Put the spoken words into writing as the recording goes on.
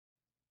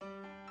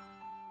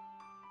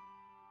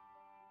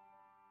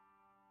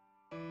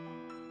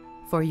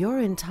For your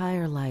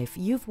entire life,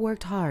 you've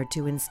worked hard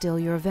to instill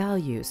your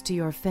values to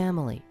your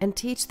family and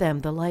teach them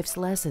the life's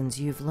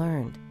lessons you've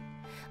learned.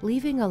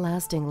 Leaving a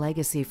lasting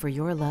legacy for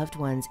your loved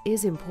ones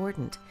is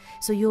important,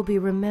 so you'll be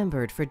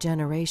remembered for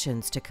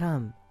generations to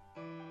come.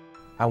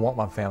 I want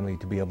my family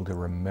to be able to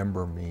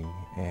remember me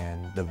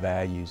and the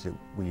values that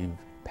we've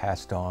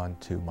passed on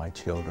to my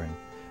children.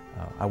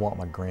 I want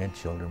my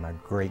grandchildren, my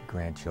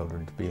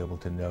great-grandchildren, to be able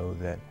to know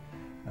that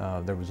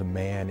there was a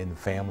man in the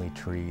family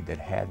tree that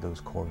had those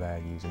core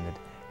values and that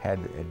had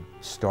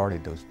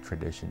started those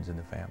traditions in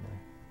the family.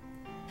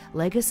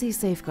 Legacy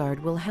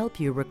Safeguard will help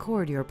you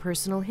record your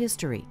personal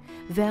history,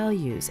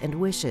 values, and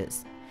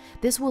wishes.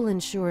 This will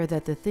ensure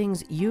that the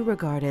things you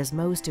regard as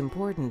most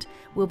important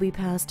will be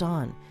passed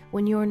on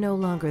when you're no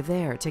longer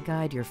there to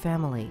guide your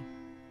family.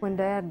 When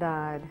Dad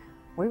died,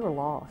 we were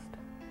lost.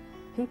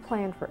 He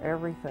planned for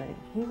everything.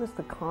 He was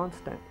the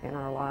constant in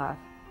our life.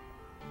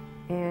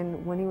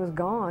 And when he was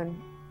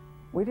gone,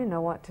 we didn't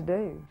know what to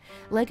do.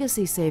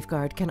 Legacy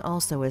Safeguard can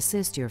also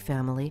assist your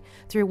family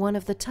through one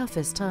of the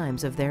toughest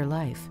times of their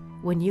life,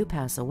 when you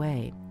pass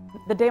away.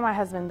 The day my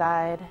husband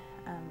died,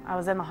 I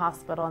was in the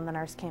hospital and the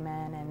nurse came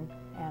in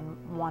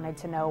and wanted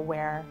to know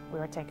where we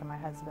were taking my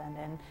husband.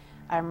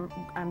 And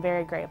I'm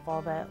very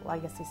grateful that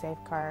Legacy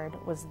Safeguard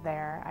was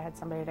there. I had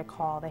somebody to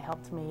call. They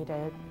helped me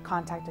to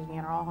contact a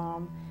funeral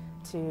home,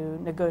 to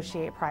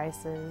negotiate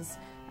prices,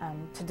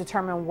 to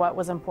determine what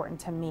was important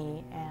to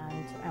me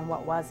and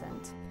what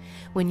wasn't.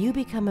 When you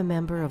become a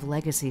member of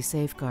Legacy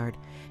Safeguard,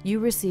 you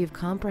receive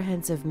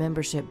comprehensive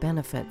membership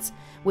benefits,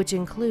 which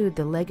include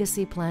the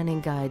Legacy Planning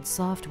Guide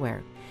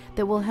software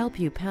that will help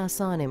you pass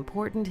on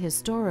important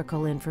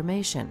historical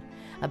information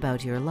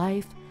about your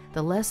life,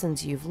 the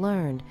lessons you've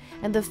learned,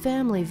 and the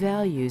family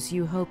values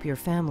you hope your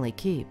family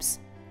keeps.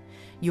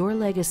 Your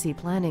Legacy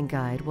Planning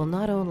Guide will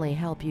not only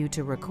help you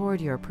to record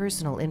your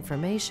personal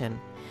information,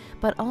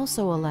 but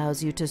also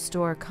allows you to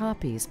store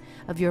copies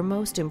of your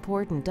most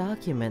important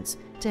documents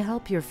to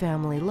help your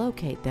family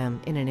locate them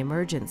in an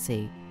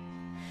emergency.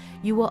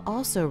 You will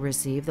also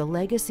receive the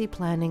Legacy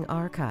Planning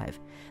Archive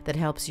that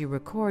helps you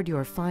record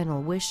your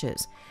final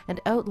wishes and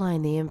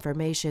outline the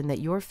information that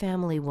your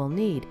family will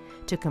need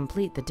to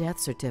complete the death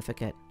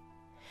certificate.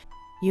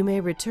 You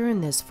may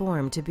return this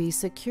form to be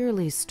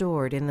securely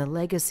stored in the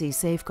Legacy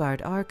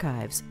Safeguard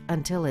archives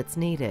until it's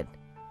needed.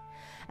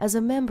 As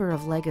a member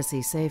of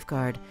Legacy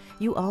Safeguard,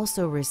 you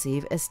also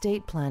receive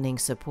estate planning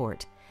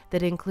support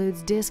that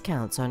includes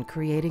discounts on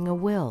creating a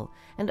will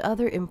and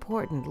other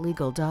important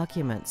legal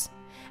documents,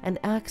 and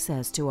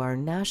access to our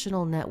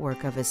national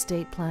network of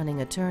estate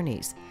planning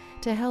attorneys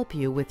to help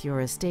you with your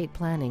estate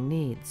planning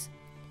needs.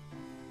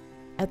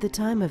 At the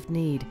time of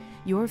need,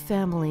 your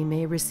family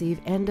may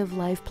receive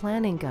end-of-life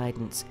planning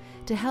guidance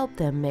to help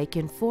them make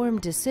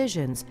informed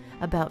decisions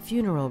about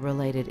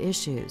funeral-related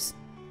issues.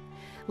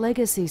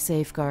 Legacy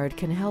Safeguard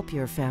can help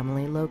your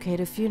family locate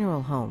a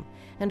funeral home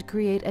and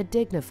create a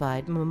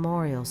dignified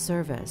memorial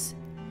service.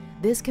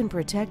 This can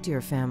protect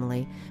your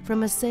family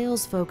from a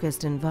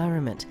sales-focused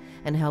environment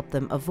and help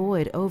them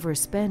avoid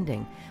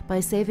overspending by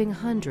saving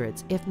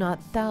hundreds, if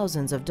not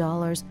thousands of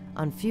dollars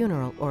on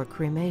funeral or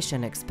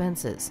cremation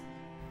expenses.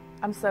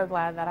 I'm so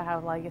glad that I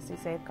have Legacy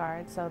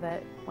Safeguard so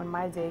that when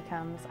my day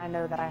comes, I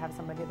know that I have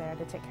somebody there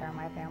to take care of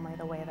my family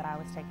the way that I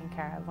was taken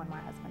care of when my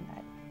husband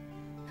died.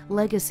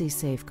 Legacy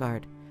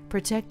Safeguard,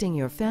 protecting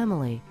your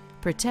family,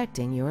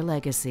 protecting your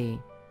legacy.